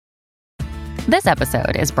This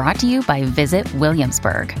episode is brought to you by Visit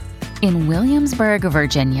Williamsburg. In Williamsburg,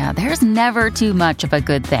 Virginia, there's never too much of a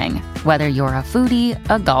good thing. Whether you're a foodie,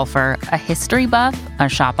 a golfer, a history buff, a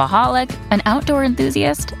shopaholic, an outdoor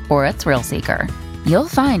enthusiast, or a thrill seeker, you'll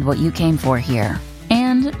find what you came for here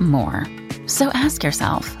and more. So ask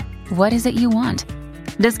yourself, what is it you want?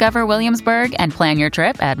 Discover Williamsburg and plan your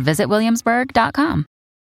trip at visitwilliamsburg.com.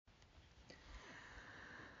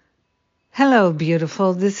 Hello,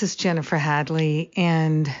 beautiful. This is Jennifer Hadley,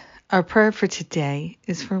 and our prayer for today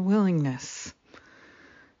is for willingness.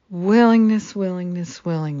 Willingness, willingness,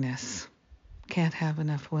 willingness. Can't have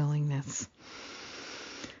enough willingness.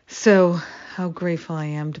 So, how grateful I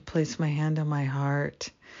am to place my hand on my heart.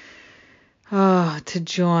 To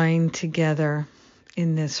join together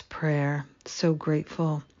in this prayer. So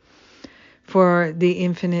grateful for the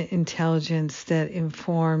infinite intelligence that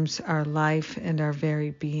informs our life and our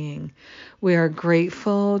very being. We are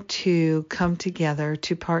grateful to come together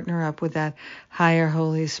to partner up with that higher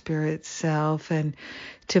Holy Spirit self and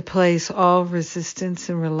to place all resistance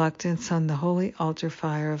and reluctance on the holy altar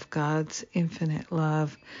fire of God's infinite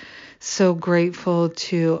love. So grateful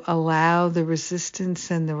to allow the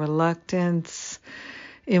resistance and the reluctance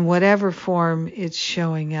in whatever form it's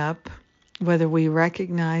showing up, whether we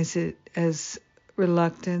recognize it as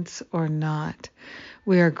reluctance or not.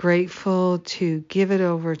 We are grateful to give it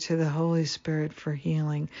over to the Holy Spirit for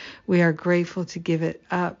healing. We are grateful to give it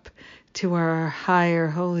up to our higher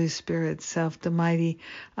Holy Spirit self, the mighty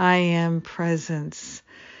I Am presence.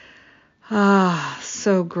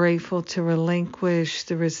 So grateful to relinquish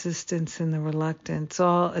the resistance and the reluctance,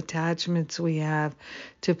 all attachments we have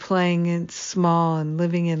to playing it small and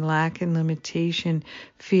living in lack and limitation,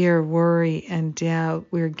 fear, worry, and doubt.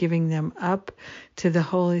 We're giving them up to the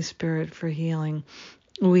Holy Spirit for healing.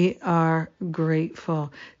 We are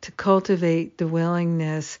grateful to cultivate the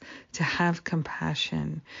willingness to have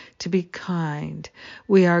compassion, to be kind.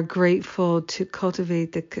 We are grateful to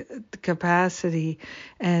cultivate the capacity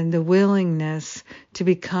and the willingness to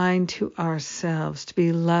be kind to ourselves, to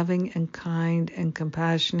be loving and kind and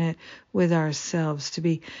compassionate with ourselves, to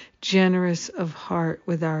be generous of heart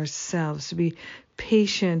with ourselves, to be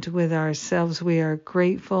patient with ourselves. We are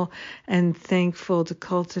grateful and thankful to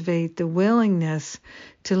cultivate the willingness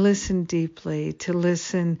to listen deeply, to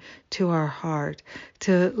listen to our heart,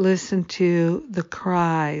 to listen to the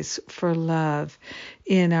cries for love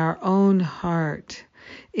in our own heart,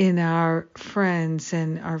 in our friends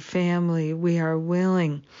and our family. We are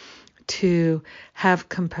willing to have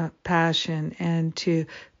compassion and to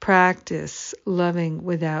practice loving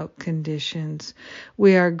without conditions.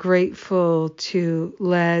 We are grateful to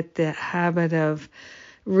let the habit of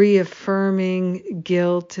reaffirming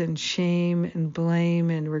guilt and shame and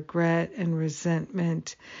blame and regret and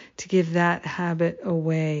resentment, to give that habit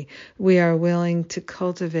away. We are willing to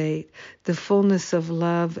cultivate the fullness of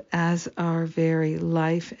love as our very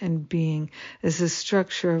life and being, as the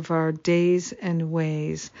structure of our days and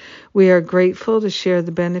ways. We are grateful to share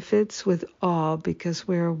the benefits with all because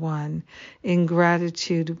we are one. In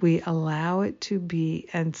gratitude, we allow it to be,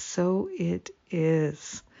 and so it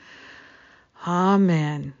is.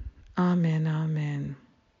 Amen. Amen.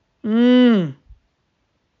 Amen.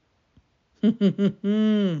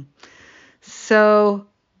 So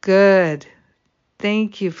good.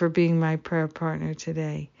 Thank you for being my prayer partner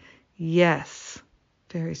today. Yes.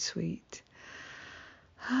 Very sweet.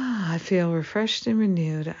 I feel refreshed and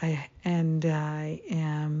renewed. I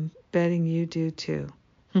am betting you do too.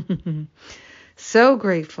 So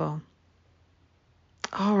grateful.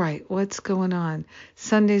 All right, what's going on?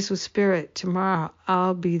 Sundays with Spirit. Tomorrow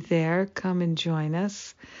I'll be there. Come and join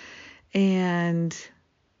us. And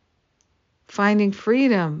Finding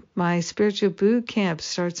Freedom, my spiritual boot camp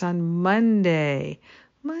starts on Monday.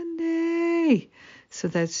 So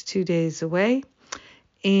that's 2 days away.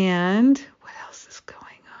 And what else is going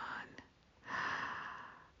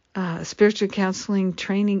on? Spiritual counseling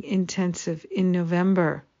training intensive in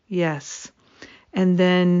November. Yes. And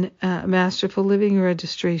then Masterful Living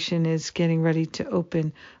registration is getting ready to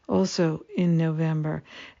open also in November.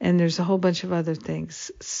 And there's a whole bunch of other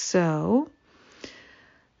things. So,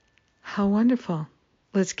 how wonderful.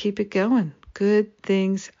 Let's keep it going. Good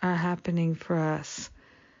things are happening for us.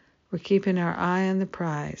 We're keeping our eye on the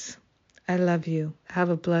prize. I love you. Have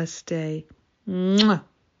a blessed day. Mwah.